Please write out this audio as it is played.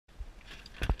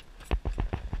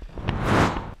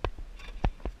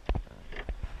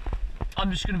I'm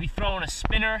just going to be throwing a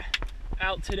spinner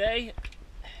out today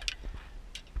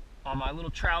on my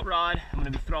little trout rod. I'm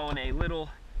going to be throwing a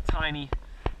little tiny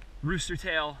rooster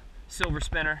tail silver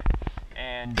spinner,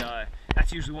 and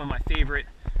that's usually one of my favorite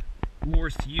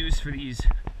lures to use for these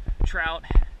trout.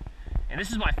 And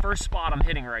this is my first spot I'm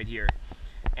hitting right here,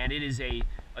 and it is a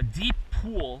deep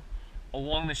pool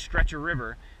along this stretch of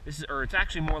river. It's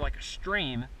actually more like a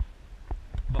stream,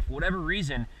 but for whatever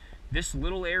reason this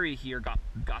little area here got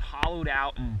hollowed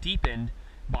out and deepened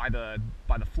by the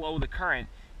flow of the current,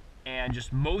 and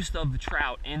just most of the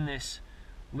trout in this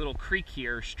little creek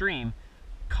here, stream,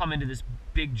 come into this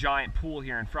big giant pool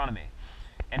here in front of me.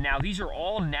 And now these are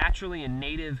all naturally and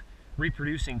native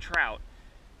reproducing trout,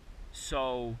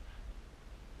 so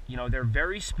you know, they're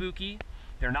very spooky.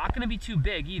 They're not going to be too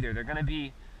big either. They're going to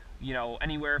be, you know,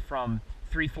 anywhere from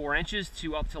 3-4 inches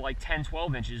to up to like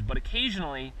 10-12 inches, but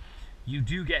occasionally you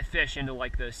do get fish into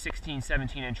like the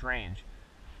 16-17 inch range.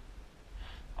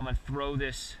 I'm going to throw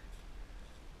this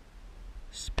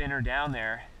spinner down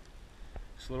there,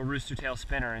 this little rooster tail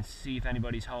spinner, and see if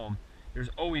anybody's home. There's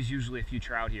always usually a few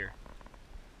trout here.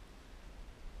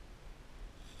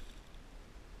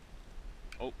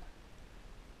 Oh,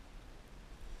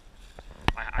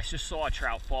 I just saw a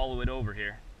trout follow it over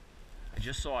here. I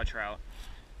just saw a trout.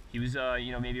 He was,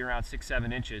 you know, maybe around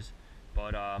 6-7 inches,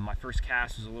 but my first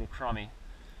cast was a little crummy,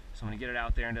 so I'm gonna get it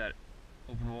out there into that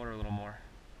open water a little more.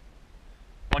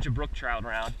 Bunch of brook trout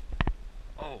around.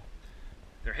 Oh,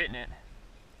 they're hitting it.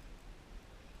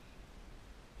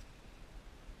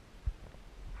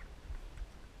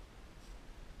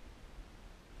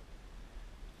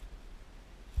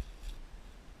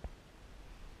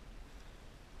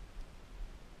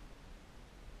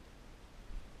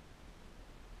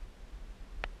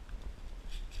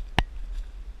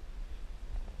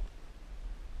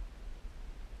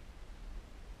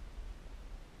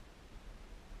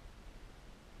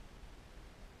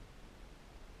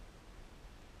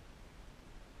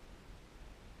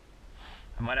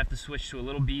 I might have to switch to a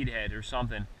little bead head or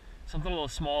something. Something a little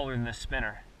smaller than this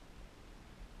spinner.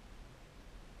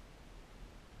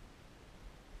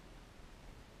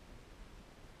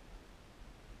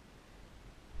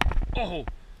 Oh,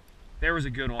 there was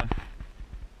a good one.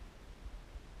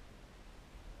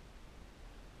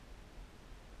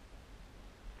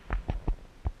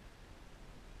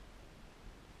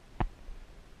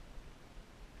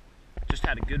 Just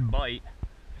had a good bite.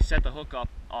 I set the hook up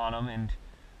on him, and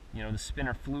you know, the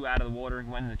spinner flew out of the water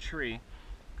and went in the tree.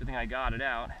 Good thing I got it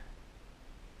out.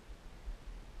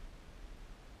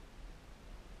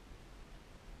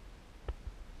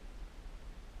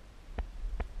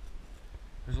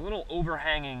 There's a little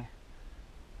overhanging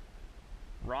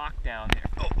rock down there.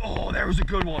 Oh, there was a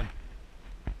good one.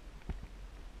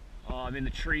 Oh, I'm in the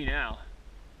tree now.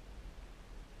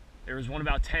 There was one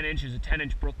about 10 inches, a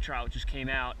 10-inch brook trout just came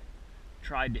out,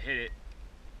 tried to hit it.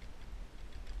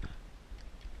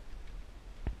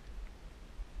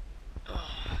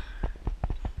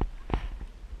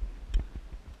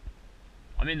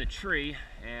 I'm in the tree,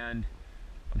 and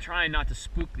I'm trying not to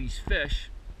spook these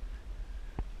fish,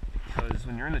 because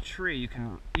when you're in the tree you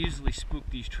can easily spook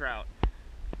these trout.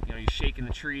 You know, you're shaking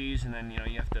the trees, and then, you know,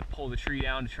 you have to pull the tree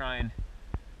down to try and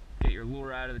get your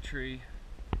lure out of the tree.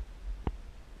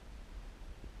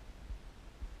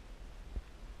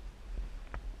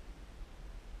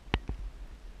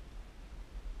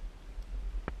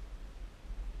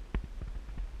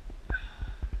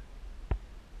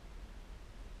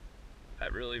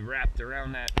 That really wrapped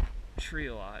around that tree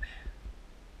a lot.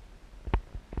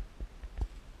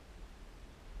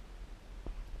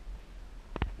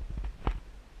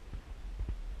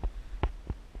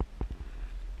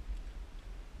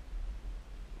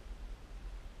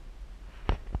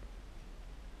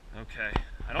 Okay,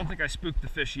 I don't think I spooked the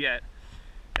fish yet.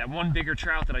 That one bigger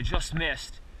trout that I just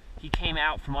missed, he came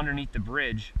out from underneath the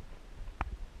bridge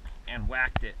and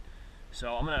whacked it.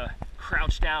 So I'm gonna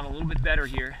crouch down a little bit better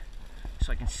here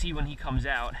so I can see when he comes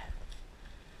out.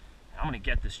 I'm gonna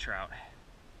get this trout.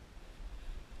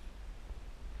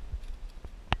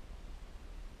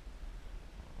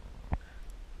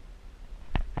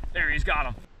 There, he's got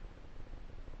him.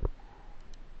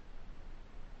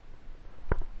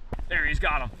 There, he's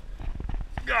got him.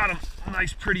 Got him.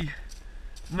 Nice, pretty,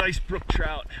 nice brook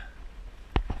trout.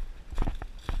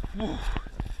 Whew.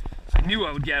 I knew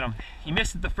I would get him. He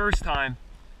missed it the first time,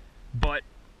 but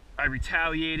I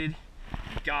retaliated.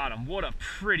 Got him. What a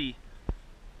pretty,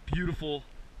 beautiful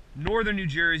northern New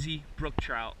Jersey brook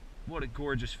trout. What a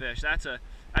gorgeous fish. That's a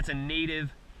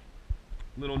native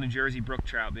little New Jersey brook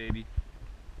trout, baby.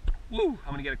 Woo!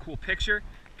 I'm gonna get a cool picture,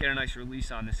 get a nice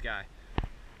release on this guy.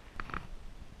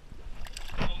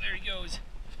 There he goes.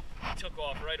 He took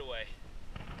off right away.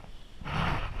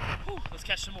 Whew, let's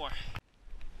catch some more.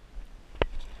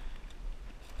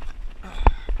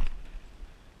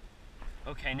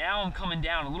 Okay, now I'm coming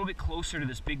down a little bit closer to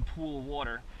this big pool of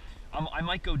water. I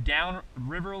might go down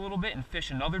river a little bit and fish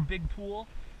another big pool,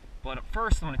 but at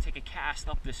first I'm going to take a cast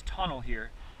up this tunnel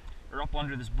here, or up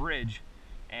under this bridge,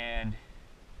 and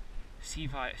see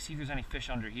if there's any fish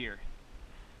under here.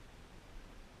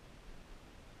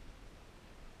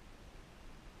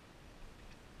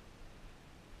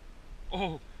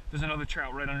 Oh, there's another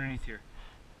trout right underneath here.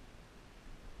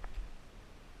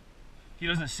 He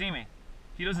doesn't see me.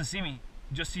 He doesn't see me.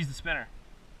 He just sees the spinner.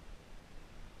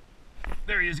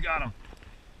 There he is, got him.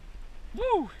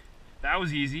 Woo! That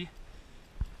was easy.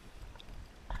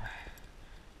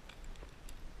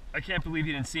 I can't believe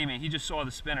he didn't see me. He just saw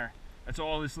the spinner. That's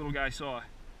all this little guy saw.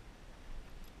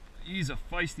 He's a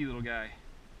feisty little guy.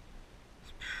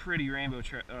 It's pretty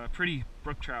pretty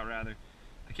brook trout rather.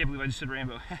 I can't believe I just said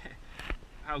rainbow.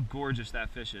 How gorgeous that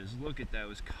fish is. Look at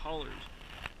those colors.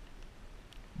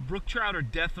 Brook trout are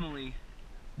definitely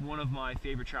one of my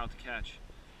favorite trout to catch.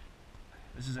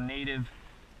 This is a native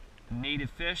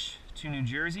fish to New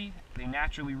Jersey. They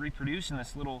naturally reproduce in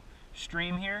this little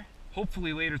stream here.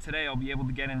 Hopefully later today I'll be able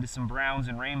to get into some browns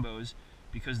and rainbows,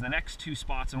 because the next two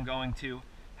spots I'm going to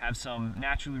have some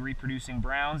naturally reproducing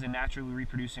browns and naturally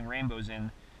reproducing rainbows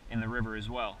in the river as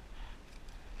well.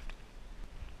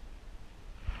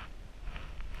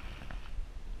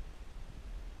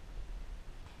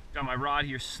 Got my rod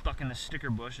here stuck in the sticker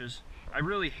bushes. I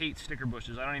really hate sticker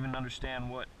bushes. I don't even understand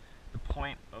what the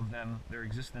point of them, their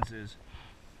existence is.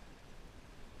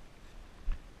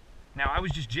 Now I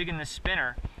was just jigging this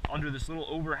spinner under this little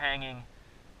overhanging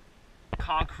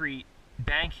concrete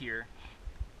bank here.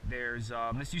 There's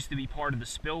this used to be part of the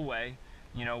spillway,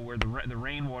 you know, where the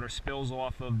rainwater spills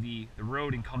off of the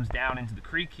road and comes down into the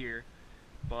creek here.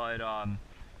 But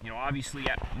you know, obviously,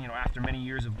 after many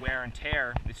years of wear and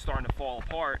tear, it's starting to fall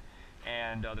apart,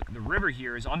 and the river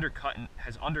here has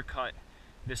undercut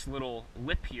this little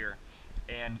lip here,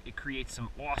 and it creates some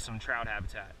awesome trout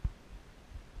habitat.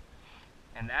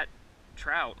 And that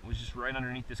trout was just right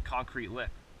underneath this concrete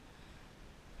lip.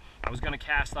 I was going to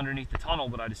cast underneath the tunnel,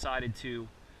 but I decided to,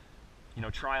 you know,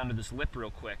 try under this lip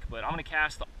real quick. But I'm going to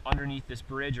cast underneath this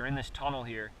bridge or in this tunnel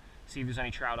here, see if there's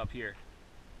any trout up here.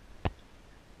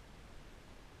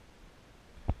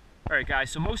 Alright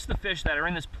guys, so most of the fish that are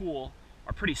in this pool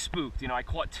are pretty spooked. You know, I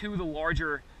caught two of the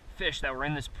larger fish that were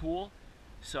in this pool,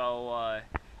 so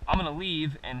I'm going to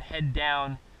leave and head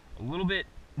down a little bit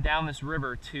down this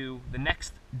river to the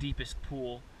next deepest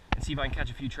pool and see if I can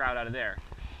catch a few trout out of there.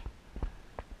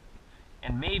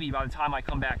 And maybe by the time I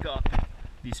come back up,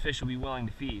 these fish will be willing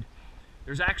to feed.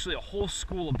 There's actually a whole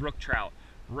school of brook trout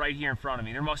right here in front of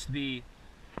me. There must be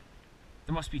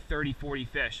 30, 40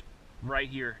 fish right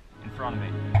here in front of me.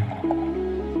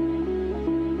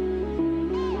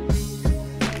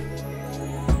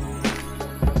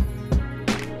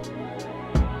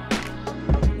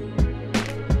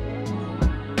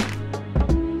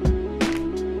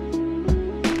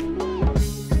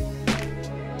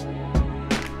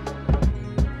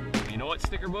 You know what,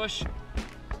 sticker bush?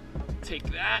 Take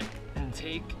that and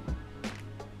take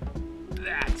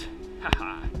that.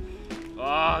 Haha.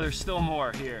 Oh, there's still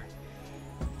more here.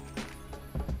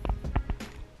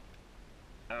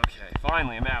 Okay,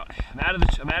 finally I'm out. I'm out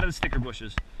of the sticker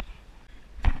bushes.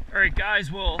 Alright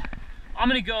guys, well, I'm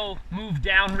gonna go move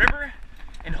downriver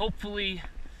and hopefully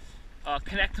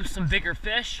connect with some bigger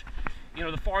fish. You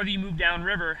know, the farther you move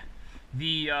downriver,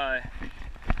 the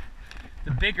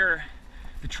bigger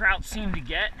the trout seem to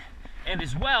get, and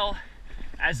as well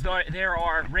as there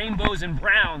are rainbows and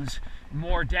browns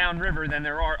more downriver than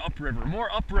there are upriver. More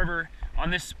upriver on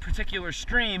this particular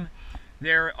stream,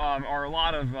 there are a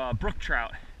lot of brook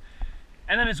trout.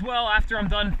 And then as well, after I'm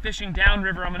done fishing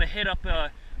downriver, I'm going to hit up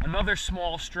another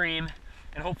small stream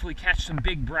and hopefully catch some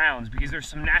big browns, because there's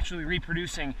some naturally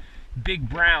reproducing big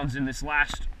browns in this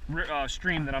last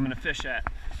stream that I'm going to fish at.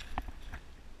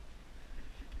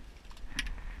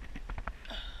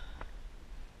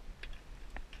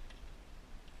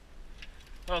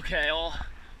 Okay, all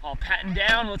patting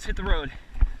down, let's hit the road.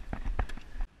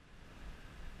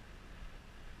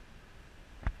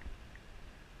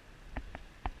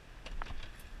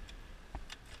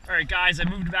 Alright guys, I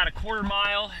moved about a quarter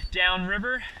mile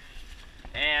downriver,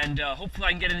 and hopefully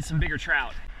I can get into some bigger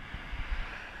trout.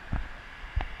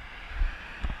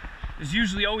 There's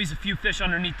usually always a few fish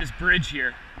underneath this bridge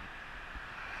here.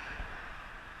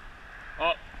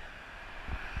 Oh,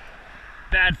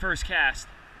 bad first cast.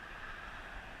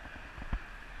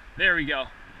 There we go.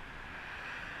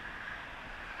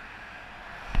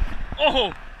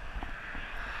 Oh!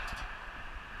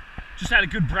 Just had a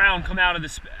good brown come out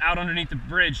underneath the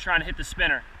bridge trying to hit the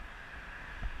spinner.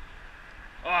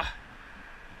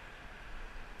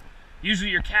 Usually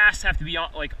your casts have to be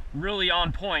like really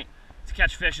on point to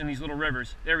catch fish in these little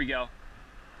rivers. There we go.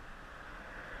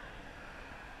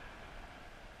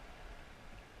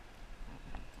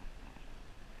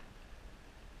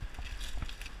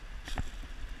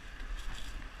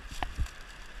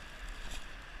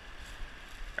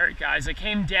 Alright guys, I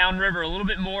came downriver a little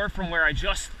bit more from where I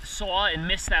just saw and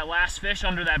missed that last fish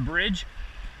under that bridge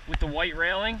with the white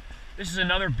railing. This is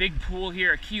another big pool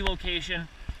here, a key location.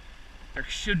 There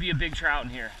should be a big trout in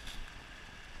here.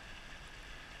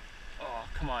 Oh,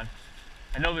 come on.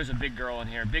 I know there's a big girl in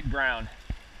here, big brown.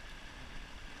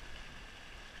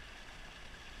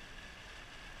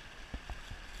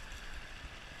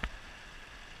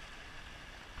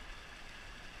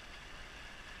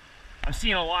 I'm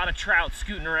seeing a lot of trout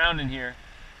scooting around in here.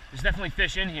 There's definitely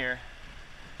fish in here.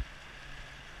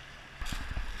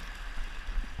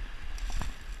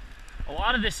 A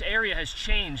lot of this area has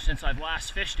changed since I've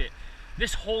last fished it.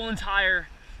 This whole entire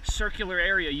circular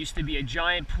area used to be a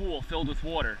giant pool filled with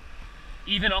water.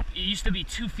 Even up, it used to be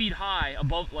 2 feet high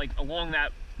above, like along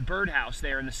that birdhouse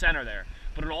there in the center there.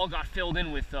 But it all got filled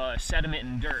in with sediment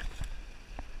and dirt.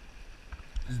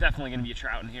 There's definitely gonna be a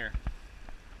trout in here.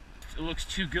 It looks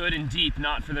too good and deep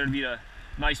not for there to be a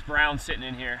nice brown sitting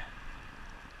in here.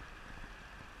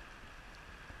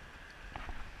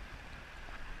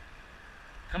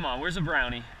 Come on, where's a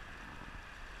brownie?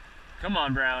 Come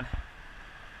on, brown.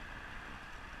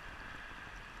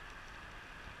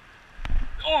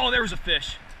 Oh, there was a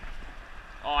fish.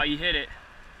 Oh, you hit it.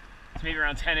 It's maybe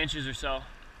around 10 inches or so.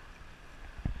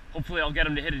 Hopefully I'll get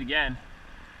him to hit it again.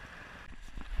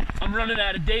 I'm running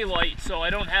out of daylight, so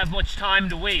I don't have much time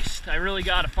to waste. I really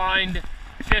gotta find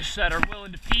fish that are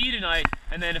willing to feed,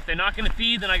 and then if they're not gonna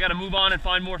feed, then I gotta move on and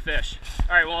find more fish.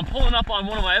 All right, well, I'm pulling up on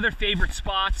one of my other favorite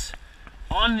spots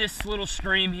on this little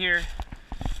stream here,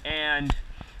 and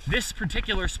this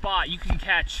particular spot you can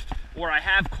catch, or I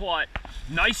have caught,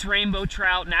 nice rainbow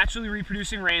trout, naturally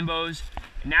reproducing rainbows,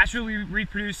 naturally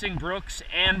reproducing brooks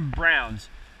and browns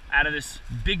out of this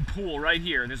big pool right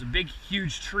here. There's a big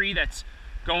huge tree that's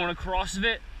going across of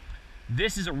it.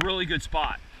 This is a really good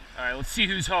spot. All right, let's see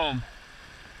who's home.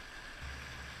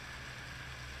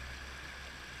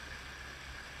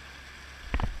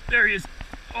 There he is.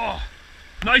 Oh,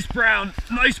 nice brown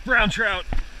trout.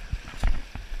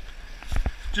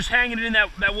 Just hanging it in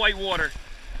that white water.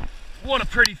 What a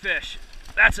pretty fish.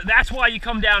 That's why you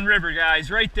come down river,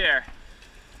 guys, right there.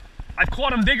 I've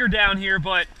caught them bigger down here,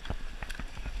 but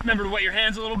remember to wet your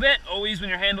hands a little bit, always when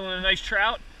you're handling a nice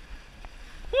trout.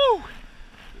 Woo!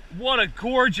 What a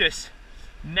gorgeous,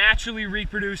 naturally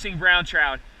reproducing brown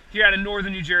trout here out of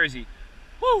northern New Jersey.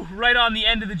 Woo! Right on the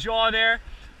end of the jaw there,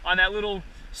 on that little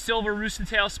silver rooster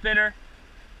tail spinner.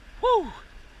 Woo!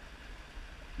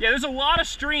 Yeah, there's a lot of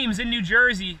streams in New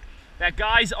Jersey that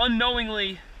guys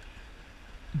unknowingly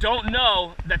don't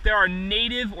know that there are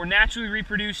native or naturally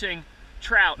reproducing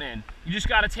trout in. You just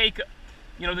got to take,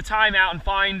 the time out and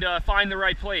find the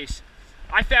right place.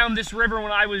 I found this river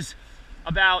when I was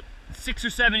about 6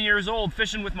 or 7 years old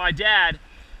fishing with my dad,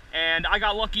 and I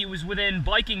got lucky. It was within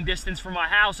biking distance from my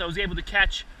house. I was able to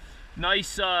catch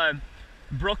nice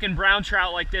brook and brown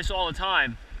trout like this all the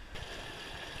time.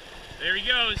 There he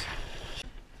goes.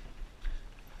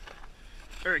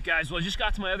 All right, guys, well, I just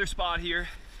got to my other spot here,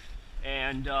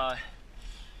 and I'm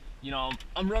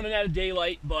running out of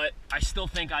daylight, but I still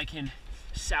think I can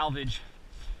salvage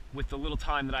with the little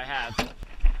time that I have.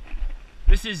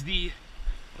 This is the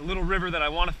little river that I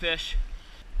want to fish.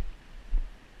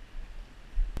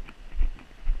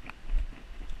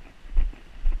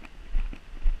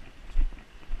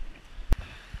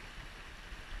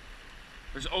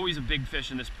 There's always a big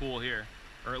fish in this pool here,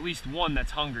 or at least one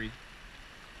that's hungry.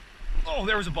 Oh,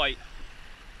 there was a bite.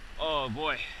 Oh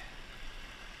boy.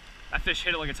 That fish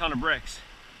hit it like a ton of bricks.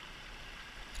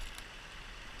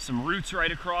 Some roots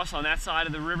right across on that side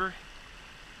of the river.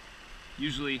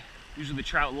 Usually the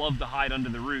trout love to hide under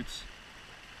the roots.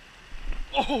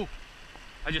 Oh!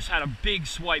 I just had a big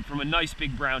swipe from a nice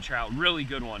big brown trout. Really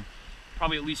good one.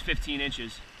 Probably at least 15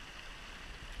 inches.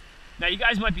 Now you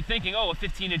guys might be thinking, oh, a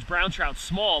 15-inch brown trout's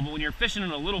small, but when you're fishing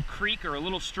in a little creek or a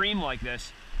little stream like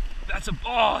this,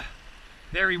 oh!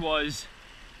 There he was.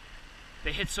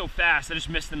 They hit so fast, I just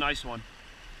missed the nice one.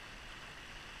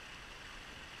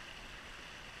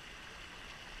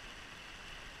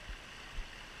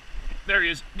 There he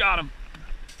is, got him.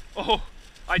 Oh,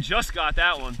 I just got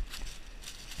that one.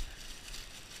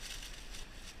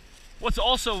 What's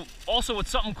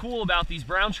something cool about these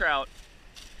brown trout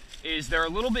is they're a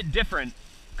little bit different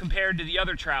compared to the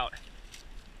other trout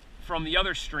from the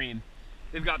other stream.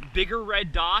 They've got bigger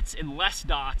red dots and less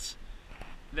dots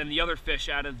than the other fish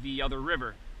out of the other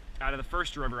river, out of the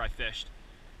first river I fished.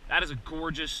 That is a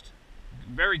gorgeous,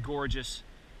 very gorgeous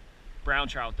brown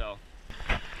trout though.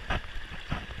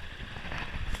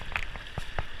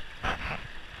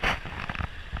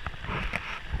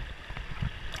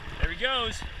 There he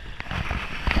goes.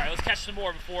 All right, let's catch some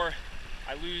more before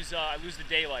I lose the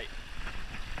daylight.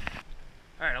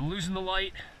 All right, I'm losing the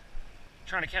light.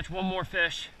 Trying to catch one more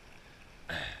fish.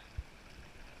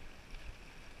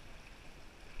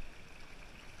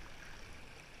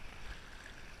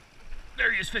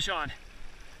 There he is, fish on.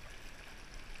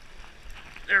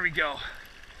 There we go.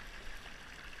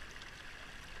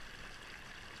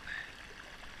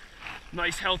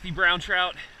 Nice healthy brown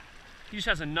trout. He just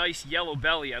has a nice yellow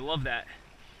belly. I love that.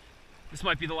 This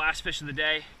might be the last fish of the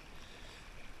day.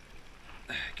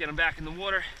 Get him back in the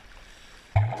water.